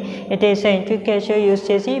కదండి. అయితే సైంటిఫిక్ క్యాషియో యూజ్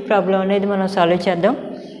చేసి ఈ ప్రాబ్లం అనేది మనం సాల్వ్ చేద్దాం.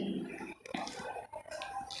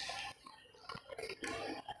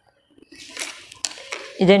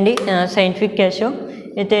 ఇదండి సైంటిఫిక్ క్యాషియో.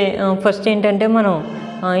 అయితే ఫస్ట్ ఏంటంటే మనం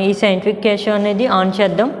ఈ సైంటిఫిక్ క్యాషియో అనేది ఆన్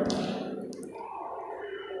చేద్దాం.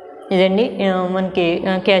 ఇదండి మనకి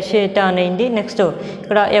క్యాషియో అయితే ఆన్ అయింది. నెక్స్ట్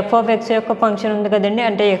ఇక్కడ f(x) యొక్క ఫంక్షన్ ఉంది కదండి.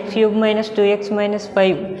 అంటే x³ - 2x -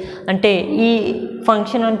 5 అంటే ఈ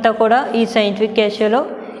ఫంక్షన్ అంతా కూడా ఈ సైంటిఫిక్ క్యాషియోలో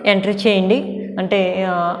ఎంటర్ చేయండి. అంటే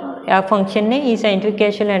ఆ ఫంక్షన్ని ఈ సైంటిఫిక్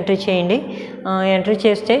క్యాషియోలో ఎంటర్ చేయండి. ఎంటర్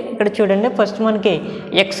చేస్తే ఇక్కడ చూడండి ఫస్ట్ మనకి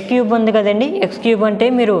x³ ఉంది కదండి. x³ అంటే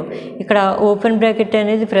మీరు ఇక్కడ ఓపెన్ బ్రాకెట్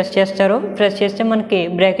అనేది ప్రెస్ చేస్తారు. ప్రెస్ చేస్తే మనకి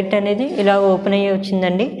బ్రాకెట్ అనేది ఇలా ఓపెన్ అయ్యి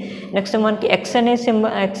వచ్చిందండి. నెక్స్ట్ మనకి x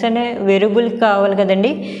అనే వేరియబుల్ కావాలి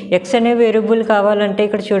కదండి. x అనే వేరియబుల్ కావాలంటే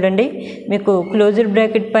ఇక్కడ చూడండి మీకు క్లోజ్డ్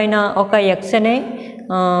బ్రాకెట్ పైన ఒక x అనే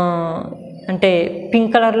అంటే పింక్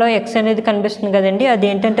కలర్లో x అనేది కనిపిస్తుంది కదండి. అది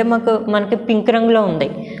ఏంటంటే మనకి పింక్ రంగులో ఉంది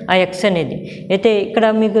ఆ x అనేది. అయితే ఇక్కడ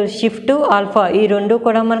మీకు షిఫ్ట్ ఆల్ఫా ఈ 2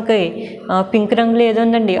 కూడా మనకి పింక్ రంగులో ఏదో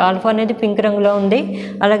ఉందండి. ఆల్ఫా అనేది పింక్ రంగులో ఉంది,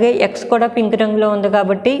 అలాగే x కూడా పింక్ రంగులో ఉంది.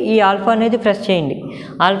 కాబట్టి ఈ ఆల్ఫా అనేది ప్రెస్ చేయండి.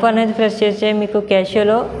 ఆల్ఫా అనేది ప్రెస్ చేస్తే మీకు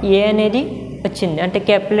క్యాషియోలో ఏ అనేది వచ్చింది. అంటే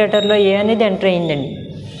క్యాపిటల్ లెటర్లో ఏ అనేది ఎంటర్ అయిందండి.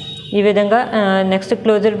 ఈ విధంగా నెక్స్ట్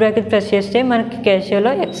క్లోజర్ బ్రాకెట్ ప్రెస్ చేస్తే మనకి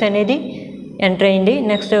క్యాషియోలో x అనేది ఎంటర్ అయింది.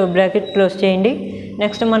 నెక్స్ట్ బ్రాకెట్ క్లోజ్ చేయండి.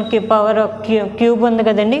 నెక్స్ట్ మనకి పవర్ క్యూబ్ ఉంది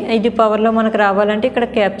కదండి. ఇది పవర్లో మనకు రావాలంటే ఇక్కడ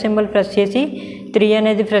క్యాప్ సింబల్ ప్రెస్ చేసి 3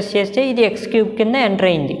 అనేది ప్రెస్ చేస్తే ఇది x³ కింద ఎంటర్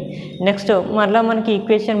అయింది. నెక్స్ట్ మరలా మనకి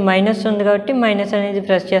ఈక్వేషన్ మైనస్ ఉంది కాబట్టి మైనస్ అనేది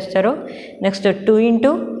ప్రెస్ చేస్తారు. నెక్స్ట్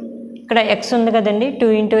 2 ఇక్కడ x ఉంది కదండి.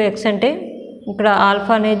 2 x అంటే ఇక్కడ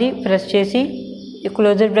ఆల్ఫా అనేది ప్రెస్ చేసి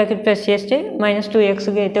క్లోజర్ బ్రాకెట్ ప్రెస్ చేస్తే -2x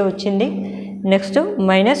అయితే వచ్చింది. నెక్స్ట్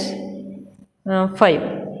 -5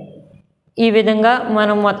 ఈ విధంగా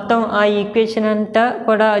మనం మొత్తం ఆ ఈక్వేషన్ అంతా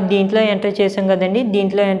కూడా దీంట్లో ఎంటర్ చేసాం కదండి.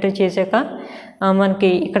 దీంట్లో ఎంటర్ చేశాక మనకి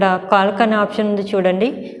ఇక్కడ కాల్క్ అనే ఆప్షన్ ఉంది చూడండి.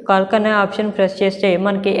 కాల్క్ అనే ఆప్షన్ ప్రెస్ చేస్తే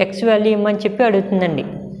మనకి x వాల్యూ ఇమ్మని చెప్పి అడుగుతుందండి.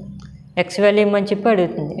 x వాల్యూ ఇమ్మని చెప్పి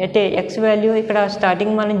అడుగుతుంది. అయితే x వాల్యూ ఇక్కడ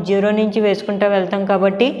స్టార్టింగ్ మనం 0 నుంచి వేసుకుంటూ వెళ్తాం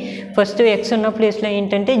కాబట్టి ఫస్ట్ x ఉన్న ప్లేస్లో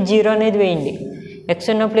ఏంటంటే 0 అనేది వేయండి. x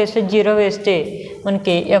ఉన్న ప్లేస్లో 0 వేస్తే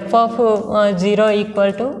మనకి f(0)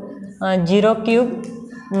 = 0³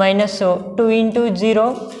 -2 × 0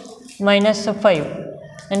 -5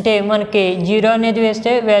 అంటే మనకి 0 అనేది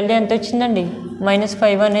వేస్తే వాల్యూ ఎంత వచ్చిందండి?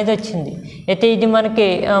 -5 అనేది వచ్చింది. అయితే ఇది మనకి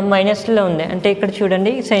మైనస్లో ఉంది. అంటే ఇక్కడ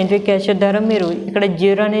చూడండి సైంటిఫిక్ క్యాషియో ద్వారా మీరు ఇక్కడ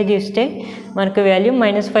 0 అనేది ఇస్తే మనకి వాల్యూ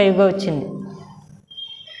 -5గా వచ్చింది.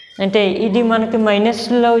 అంటే ఇది మనకి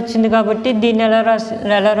మైనస్లో వచ్చింది కాబట్టి దీన్ని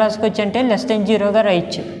ఎలా రాసుకోవచ్చు అంటే <0గా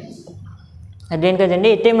రాయొచ్చు. అదేం కదండి.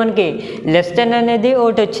 అయితే మనకి లెస్ దెన్ అనేది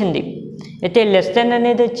ఒకటి వచ్చింది. అయితే లెస్ దెన్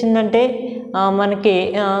అనేది వచ్చిందంటే మనకి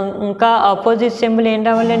ఇంకా ఆపోజిట్ సింబల్ ఏం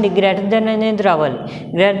రావాలండి, గ్రేటర్ దెన్ అనేది రావాలి.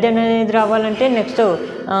 గ్రేటర్ దెన్ అనేది రావాలంటే నెక్స్ట్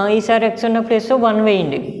ఈసారి ఎక్స్ ఉన్న ప్లేస్లో 1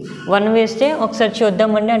 వేయండి. 1 వేస్తే ఒకసారి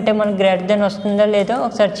చూద్దామండి, అంటే మనకి గ్రేటర్ దెన్ వస్తుందో లేదో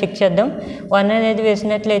ఒకసారి చెక్ చేద్దాం. 1 అనేది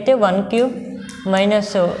వేసినట్లయితే 1 క్యూబ్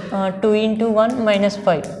మైనస్ 2 ఇంటూ 1 మైనస్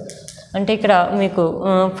 5. అంటే ఇక్కడ మీకు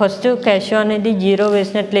ఫస్ట్ క్యాష్ అనేది 0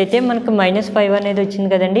 వేసినట్లయితే మనకు -5 అనేది వచ్చింది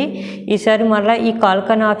కదండి. ఈసారి మళ్ళీ ఈ కాల్క్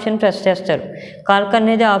అనే ఆప్షన్ ప్రెస్ చేస్తారు. కాల్క్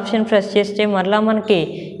అనేది ఆప్షన్ ప్రెస్ చేస్తే మళ్ళీ మనకి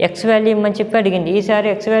ఎక్స్ వాల్యూ ఇమ్మని చెప్పి అడిగింది. ఈసారి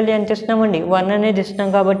ఎక్స్ వాల్యూ ఎంత ఇస్తున్నామండి, 1 అనేది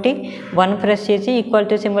ఇస్తున్నాం కాబట్టి 1 ప్రెస్ చేసి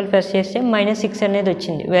ఈక్వల్ టు సింబల్ ప్రెస్ చేస్తే -6 అనేది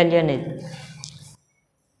వచ్చింది వాల్యూ అనేది.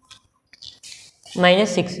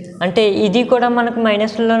 -6 అంటే ఇది కూడా మనకు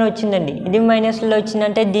మైనస్లోనే వచ్చిందండి. ఇది మైనస్లో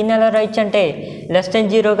వచ్చిందంటే దీన్ని ఎలా రాయొచ్చు అంటే లెస్ దెన్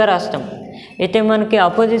 0గా రాస్తాం. అయితే మనకి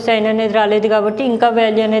ఆపోజిట్ సైన్ అనేది రాలేదు కాబట్టి ఇంకా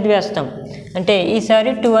వాల్యూ అనేది వేస్తాం. అంటే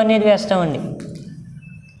ఈసారి 2 అనేది వేస్తామండి.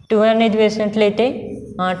 2 అనేది వేసినట్లయితే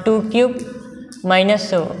 2 క్యూబ్ మైనస్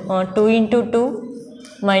 2 ఇంటూ 2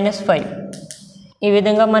 మైనస్ 5. ఈ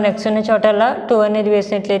విధంగా మన ఎక్స్ ఉన్న చోటల్లా 2 అనేది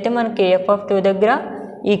వేసినట్లయితే మనకి f(2) దగ్గర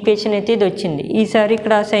ఈక్వేషన్ అయితే ఇది వచ్చింది. ఈసారి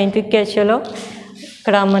ఇక్కడ సైంటిఫిక్ క్యాష్లో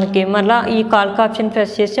ఇక్కడ మనకి మళ్ళీ ఈ కాల్క్ ఆప్షన్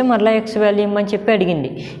ప్రెస్ చేస్తే మళ్ళీ ఎక్స్ వాల్యూ ఇమ్మని చెప్పి అడిగింది.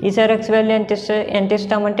 ఈసారి ఎక్స్ వాల్యూ ఎంత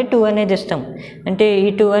ఇస్తామంటే 2 అనేది ఇస్తాం. అంటే ఈ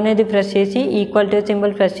 2 అనేది ప్రెస్ చేసి ఈక్వల్ టు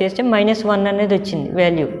సింబల్ ప్రెస్ చేస్తే -1 అనేది వచ్చింది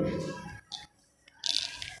వాల్యూ.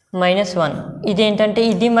 -1 ఇదేంటంటే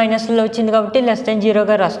ఇది మైనస్లో వచ్చింది కాబట్టి లెస్ దెన్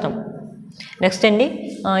 0గా రాస్తాం. నెక్స్ట్ అండి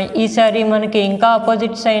ఈసారి మనకి ఇంకా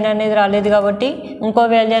ఆపోజిట్ సైన్ అనేది రాలేదు కాబట్టి ఇంకో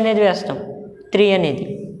వాల్యూ అనేది వేస్తాం. 3 అనేది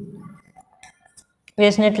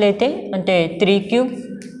వేసినట్లయితే అంటే 3 క్యూబ్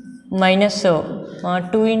మైనస్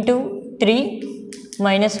 2 ఇంటూ 3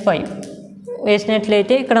 మైనస్ 5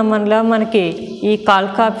 వేసినట్లయితే ఇక్కడ మళ్ళీ మనకి ఈ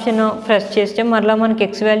కాల్క్ ఆప్షన్ ప్రెస్ చేస్తే మళ్ళీ మనకి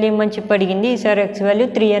ఎక్స్ వాల్యూ ఇమ్మని చెప్పి అడిగింది. ఈసారి ఎక్స్ వాల్యూ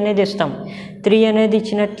 3 అనేది ఇస్తాం. 3 అనేది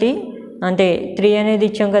ఇచ్చినట్లు అంటే 3 అనేది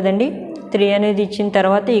ఇచ్చాం కదండి. 3 అనేది ఇచ్చిన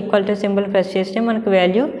తర్వాత ఈక్వల్ టు సింబల్ ప్రెస్ చేస్తే మనకి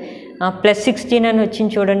వాల్యూ +16 అని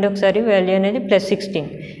వచ్చింది. చూడండి ఒకసారి వాల్యూ అనేది +16.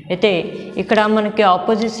 అయితే ఇక్కడ మనకి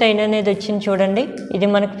ఆపోజిట్ సైన్ అనేది వచ్చింది చూడండి. ఇది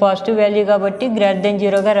మనకి పాజిటివ్ వాల్యూ కాబట్టి గ్రేటర్ దెన్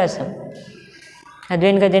 0గా రాసాం.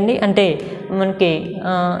 అదేం కదండి. అంటే మనకి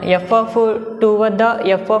f(2) వద్ద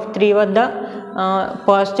f(3) వద్ద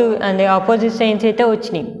పాజిటివ్ అంటే ఆపోజిట్ సైన్స్ అయితే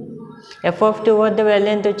వచ్చినాయి. f(2) వద్ద వాల్యూ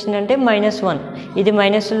ఎంత వచ్చిందంటే -1. ఇది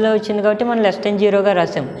మైనస్లో వచ్చింది కాబట్టి మనం లెస్ దెన్ 0గా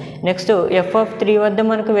రాసాం. నెక్స్ట్ f(3) వద్ద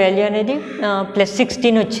మనకు వాల్యూ అనేది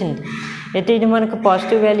 +16 వచ్చింది. అయితే ఇది మనకు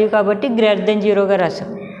పాజిటివ్ వాల్యూ కాబట్టి గ్రేటర్ దెన్ 0గా రాసాం.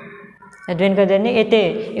 అదేం కదండి. అయితే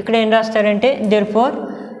ఇక్కడ ఏం రాస్తారంటే therefore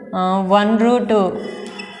 1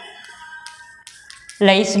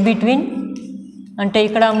 లైస్ బిట్వీన్ అంటే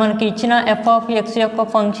ఇక్కడ మనకి ఇచ్చిన f(x) యొక్క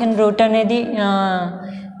ఫంక్షన్ రూట్ అనేది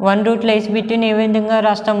 1 లైస్ బిట్వీన్ ఏ విధంగా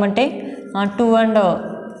రాస్తామంటే 2 and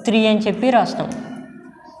 3 అని చెప్పి రాస్తాం.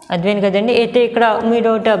 అదేం కదండి. అయితే ఇక్కడ మీరు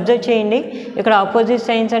ఒకటి అబ్జర్వ్ చేయండి, ఇక్కడ ఆపోజిట్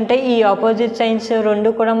సైన్స్ అంటే ఈ ఆపోజిట్ సైన్స్ రెండు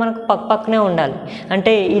కూడా మనకు పక్కనే ఉండాలి.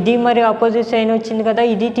 అంటే ఇది మరి ఆపోజిట్ సైన్ వచ్చింది కదా,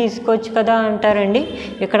 ఇది తీసుకోవచ్చు కదా అంటారండి.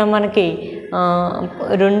 ఇక్కడ మనకి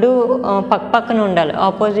రెండు పక్కన ఉండాలి.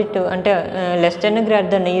 ఆపోజిట్ అంటే లెస్ దెన్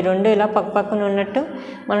గ్రేటర్ దెన్ ఈ రెండు ఇలా పక్కన ఉన్నట్టు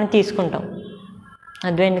మనం తీసుకుంటాం.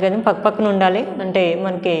 అర్థమైంది కదా, పక్కన ఉండాలి. అంటే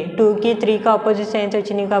మనకి 2కి 3కి ఆపోజిట్ సైన్స్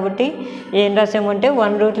వచ్చినాయి కాబట్టి ఏం రాసామంటే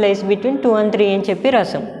 1 లైస్ బిట్వీన్ 2 and 3 అని చెప్పి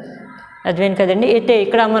రాసాం. అర్థమైంది కదండి. అయితే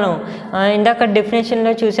ఇక్కడ మనం ఇందాక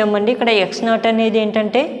డెఫినేషన్లో చూసామండి. ఇక్కడ x0 అనేది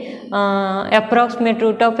ఏంటంటే అప్రాక్సిమేట్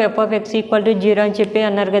రూట్ ఆఫ్ f(x) = 0 అని చెప్పి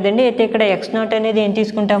అన్నారు కదండి. అయితే ఇక్కడ x0 అనేది ఏం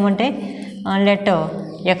తీసుకుంటామంటే లెట్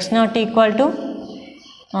x0 =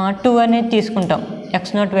 2 అనేది తీసుకుంటాం.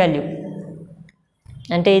 x0 వాల్యూ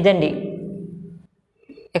అంటే ఇదండి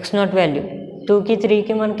x0 వాల్యూ. 2కి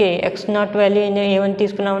 3కి మనకి x0 వాల్యూ ఏమని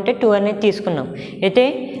తీసుకున్నామంటే 2 అనేది తీసుకున్నాం. అయితే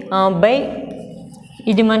బై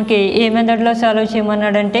ఇది మనకి ఏ మెథడ్లో సాల్వ్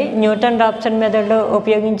చేయమన్నాడంటే న్యూటన్ రాప్సన్ మెథడ్లో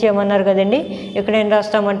ఉపయోగించేయమన్నారు కదండి. ఇక్కడ ఏం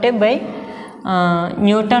రాస్తామంటే బై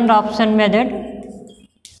న్యూటన్ రాప్సన్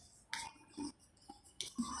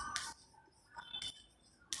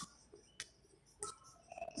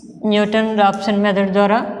మెథడ్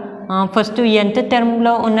ద్వారా ఫస్ట్ nth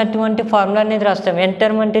టర్మ్లో ఉన్నటువంటి ఫార్ములా అనేది రాస్తాం. nth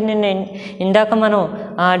టర్మ్ అంటే నేను ఇందాక మనం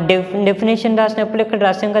డెఫినేషన్ రాసినప్పుడు ఇక్కడ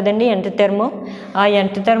రాస్తాం కదండి nth టర్మ్. ఆ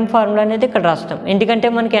nth టర్మ్ ఫార్ములా అనేది ఇక్కడ రాస్తాం. ఎందుకంటే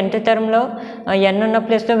మనకి nth టర్మ్లో n ఉన్న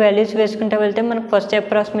ప్లేస్లో వాల్యూస్ వేసుకుంటూ వెళ్తే మనకు ఫస్ట్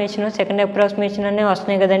అప్రాక్సిమేషన్ సెకండ్ అప్రాక్సిమేషన్ అనేవి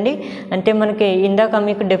వస్తున్నాయి కదండి. అంటే మనకి ఇందాక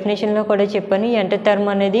మీకు డెఫినేషన్లో కూడా చెప్పాను nth టర్మ్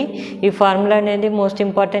అనేది ఈ ఫార్ములా అనేది మోస్ట్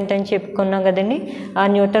ఇంపార్టెంట్ అని చెప్పుకున్నాం కదండి. ఆ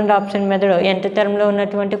న్యూటన్ రాప్సన్ మెథడ్ nth టర్మ్లో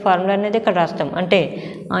ఉన్నటువంటి ఫార్ములా అనేది ఇక్కడ రాస్తాం. అంటే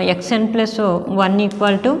xn + 1 =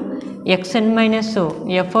 xn -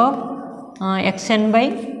 f(xn/n)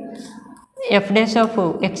 F dash of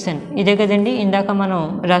XN, ఇదే కదండి ఇందాక మనం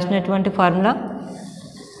రాసినటువంటి ఫార్ములా.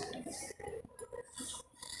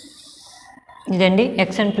 ఇదండి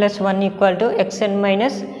XN plus 1 equal to x n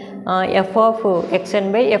minus F of XN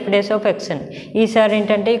by F dash of XN. ఈసారి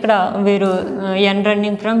ఏంటంటే ఇక్కడ వీరు ఎన్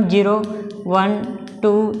రన్నింగ్ ఫ్రమ్ 0, 1,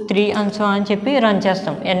 2, 3 అండ్ సో అని చెప్పి రన్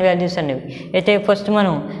చేస్తాం ఎన్ వాల్యూస్ అనేవి. అయితే ఫస్ట్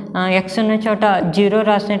మనం ఎక్స్ ఉన్న చోట 0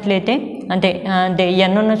 రాసినట్లయితే, అంటే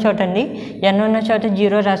ఎన్ ఉన్న చోట అండి, ఎన్ ఉన్న చోట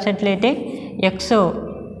 0 రాసినట్లయితే ఎక్స్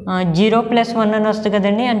 0 ప్లస్ 1 అని వస్తుంది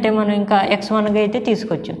కదండి. అంటే మనం ఇంకా x1గా అయితే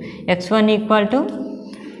తీసుకోవచ్చు. x1 equal to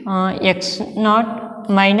x0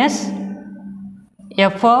 minus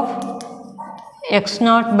F of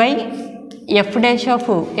x0 by F dash of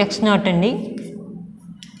x0 అండి.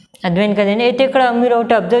 అర్థమైంది కదండి. అయితే ఇక్కడ మీరు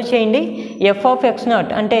ఒకటి అబ్జర్వ్ చేయండి, ఎఫ్ ఆఫ్ x0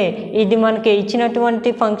 అంటే ఇది మనకి ఇచ్చినటువంటి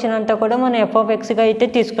ఫంక్షన్ అంతా కూడా మనం ఎఫ్ ఆఫ్ ఎక్స్గా అయితే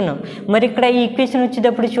తీసుకున్నాం. మరి ఇక్కడ ఈ ఈక్వేషన్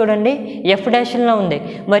వచ్చేటప్పుడు చూడండి ఎఫ్ డాష్లో ఉంది.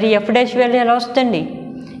 మరి ఎఫ్ డాష్ వాల్యూ ఎలా వస్తుందండి?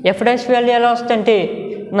 ఎఫ్ డాష్ వాల్యూ ఎలా వస్తుందంటే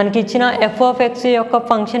మనకి ఇచ్చిన ఎఫ్ ఆఫ్ ఎక్స్ యొక్క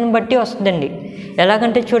ఫంక్షన్ బట్టి వస్తుందండి.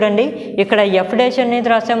 ఎలాగంటే చూడండి, ఇక్కడ ఎఫ్ డాష్ అనేది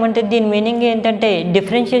రాసామంటే దీని మీనింగ్ ఏంటంటే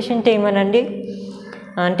డిఫరెన్షియేషన్ చేయమనండి.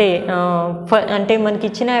 అంటే మనకి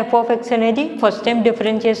ఇచ్చిన ఎఫ్ ఆఫ్ ఎక్స్ అనేది ఫస్ట్ టైం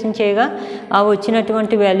డిఫరెన్షియేషన్ చేయగా ఆ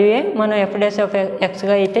వచ్చినటువంటి వాల్యూయే మనం ఎఫ్ డాష్ ఆఫ్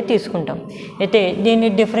ఎక్స్గా అయితే తీసుకుంటాం. అయితే దీన్ని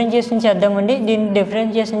డిఫరెన్షియేషన్ చేద్దామండి. దీన్ని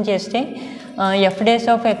డిఫరెన్షియేషన్ చేస్తే F dash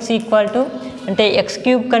of X equal to అంటే ఎక్స్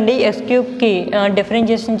క్యూబ్ కండి, ఎక్స్ క్యూబ్కి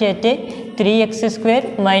డిఫరెన్షియేషన్ చేస్తే 3x²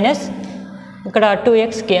 మైనస్ ఇక్కడ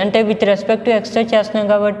 2xకి, అంటే విత్ రెస్పెక్ట్ టు ఎక్స్తో చేస్తున్నాం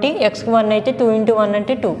కాబట్టి ఎక్స్కి 1 అయితే 2 × 1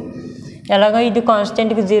 అంటే 2. ఎలాగో ఇది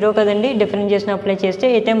కాన్స్టెంట్కి 0 కదండి, డిఫరెన్షియేషన్ అప్లై చేస్తే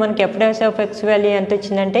అయితే మనకి F dash of X value ఎంత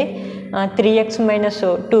వచ్చిందంటే 3x మైనస్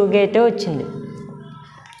 2గా అయితే వచ్చింది.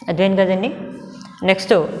 అదేం కదండి.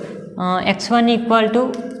 నెక్స్ట్ x1 ఈక్వల్ టు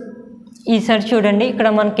ఈసారి చూడండి ఇక్కడ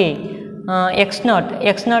మనకి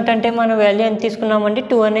x0 అంటే మనం వాల్యూ ఎంత తీసుకున్నామంటే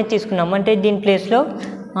 2 అనేది తీసుకున్నాం. అంటే దీని ప్లేస్లో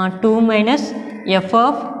 2 మైనస్ ఎఫ్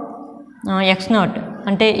ఆఫ్ x0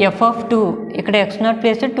 అంటే ఎఫ్ ఆఫ్ 2, ఇక్కడ x0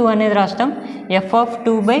 ప్లేస్లో 2 అనేది రాస్తాం. F of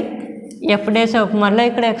 2 by F dash of, మళ్ళీ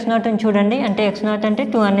ఇక్కడ x0 అని చూడండి, అంటే x0 అంటే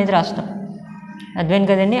 2 అనేది రాస్తాం. అర్థమైంది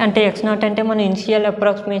కదండి. అంటే x0 అంటే మనం ఇనిషియల్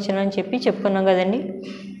అప్రాక్సిమేషన్ అని చెప్పి చెప్పుకున్నాం కదండి.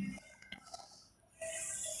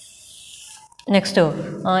 Next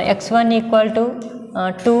x1 equal to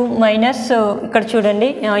 2 minus ఇక్కడ చూడండి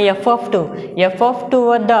ఎఫ్ ఆఫ్ 2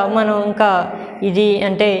 వద్ద మనం ఇంకా ఇది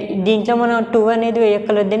అంటే దీంట్లో మనం 2 అనేది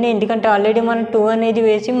వేయక్కర్లేదండి, ఎందుకంటే ఆల్రెడీ మనం 2 అనేది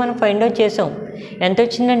వేసి మనం ఫైండ్ అవుట్ చేసాం. ఎంత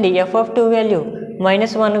వచ్చిందండి? ఎఫ్ ఆఫ్ 2 వాల్యూ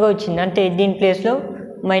 -1గా వచ్చింది. అంటే దీని ప్లేస్లో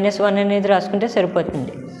 -1 అనేది రాసుకుంటే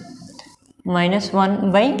సరిపోతుంది. -1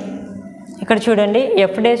 బై ఇక్కడ చూడండి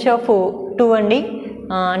ఎఫ్ డాష్ ఆఫ్ 2 అండి.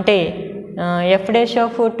 అంటే ఎఫ్ డాష్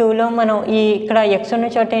ఆఫ్ 2లో మనం ఇక్కడ ఎక్స్ ఉన్న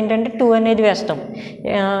చోట ఏంటంటే 2 అనేది వేస్తాం.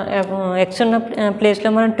 ఎక్స్ ఉన్న ప్లేస్లో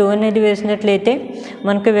మనం 2 అనేది వేసినట్లయితే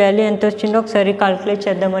మనకు వాల్యూ ఎంత వచ్చిందో ఒకసారి కాల్కులేట్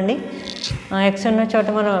చేద్దామండి. ఎక్స్ ఉన్న చోట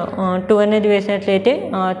మనం 2 అనేది వేసినట్లయితే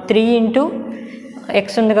 3 ×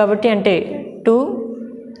 ఎక్స్ ఉంది కాబట్టి అంటే 2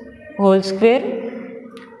 హోల్ స్క్వేర్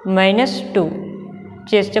మైనస్ 2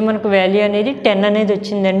 చేస్తే మనకు వాల్యూ అనేది 10 అనేది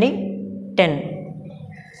వచ్చిందండి. 10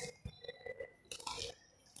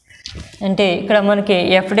 అంటే ఇక్కడ మనకి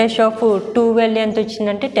ఎఫ్ డాష్ ఆఫ్ 2 వాల్యూ ఎంత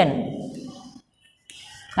వచ్చిందంటే 10.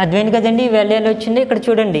 అర్థమైంది కదండి. ఈ వాల్యూ ఎలా వచ్చింది ఇక్కడ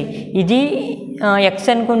చూడండి. ఇది ఎక్స్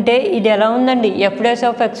అనుకుంటే ఇది ఎలా ఉందండి? ఎఫ్ డాష్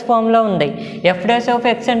ఆఫ్ ఎక్స్ ఫామ్లో ఉంది. ఎఫ్ డాష్ ఆఫ్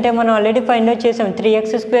ఎక్స్ అంటే మనం ఆల్రెడీ ఫైండ్ అవుట్ చేసాం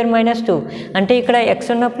 3x² - 2. అంటే ఇక్కడ ఎక్స్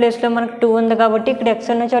ఉన్న ప్లేస్లో మనకు 2 ఉంది కాబట్టి ఇక్కడ ఎక్స్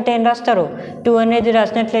ఉన్న చోట ఏం రాస్తారు? 2 అనేది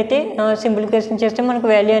రాసినట్లయితే సింప్లిఫికేషన్ చేస్తే మనకు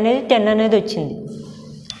వాల్యూ అనేది 10 అనేది వచ్చింది.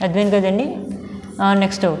 అర్థమైంది కదండి.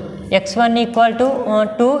 నెక్స్ట్ x1 ఈక్వల్ టు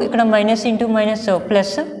 2 ఇక్కడ minus into minus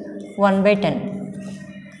plus 1/10.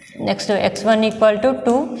 Next x1 equal to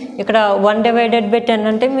 2 ఇక్కడ 1/10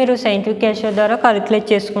 అంటే మీరు సైంటిఫిక్ రేషియో ద్వారా కాలిక్యులేట్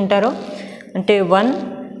చేసుకుంటారు. అంటే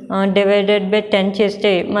 1/10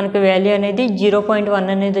 చేస్తే మనకు వాల్యూ అనేది 0.1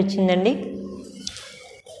 అనేది వచ్చిందండి,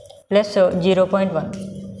 plus 0.1.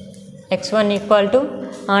 x1 equal to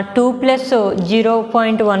 2 plus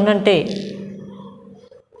 0.1 అంటే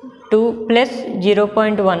 2 ప్లస్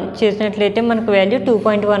 0.1 చేసినట్లయితే మనకు వాల్యూ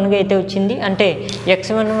 2.1గా అయితే వచ్చింది. అంటే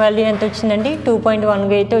x1 వాల్యూ ఎంత వచ్చిందండి?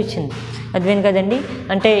 2.1గా అయితే వచ్చింది. అర్థమైంది కదండి.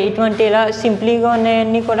 అంటే ఇటువంటి ఇలా సింప్లీగా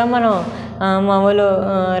ఉన్నాయన్నీ కూడా మనం మామూలు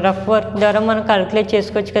రఫ్ వర్క్ ద్వారా మనం క్యాలిక్యులేట్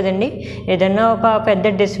చేసుకోవచ్చు కదండి. ఏదైనా ఒక పెద్ద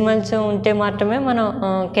డెసిమల్స్ ఉంటే మాత్రమే మనం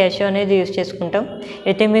క్యాషియో అనేది యూజ్ చేసుకుంటాం.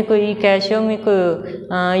 అయితే మీకు ఈ క్యాషియో మీకు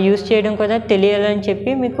యూజ్ చేయడం కూడా తెలియాలని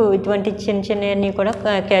చెప్పి మీకు ఇటువంటి చిన్న చిన్నవన్నీ కూడా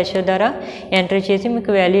క్యాషియో ద్వారా ఎంటర్ చేసి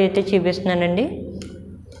మీకు వాల్యూ అయితే చూపిస్తున్నానండి.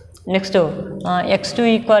 నెక్స్ట్ x2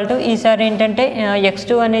 ఈక్వల్ టు ఈసారి ఏంటంటే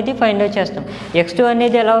x2 అనేది ఫైండ్ అవుట్ చేస్తాం. x2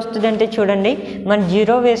 అనేది ఎలా వస్తుంది అంటే చూడండి, మనం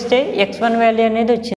 0 వేస్తే x1 వాల్యూ అనేది వచ్చింది.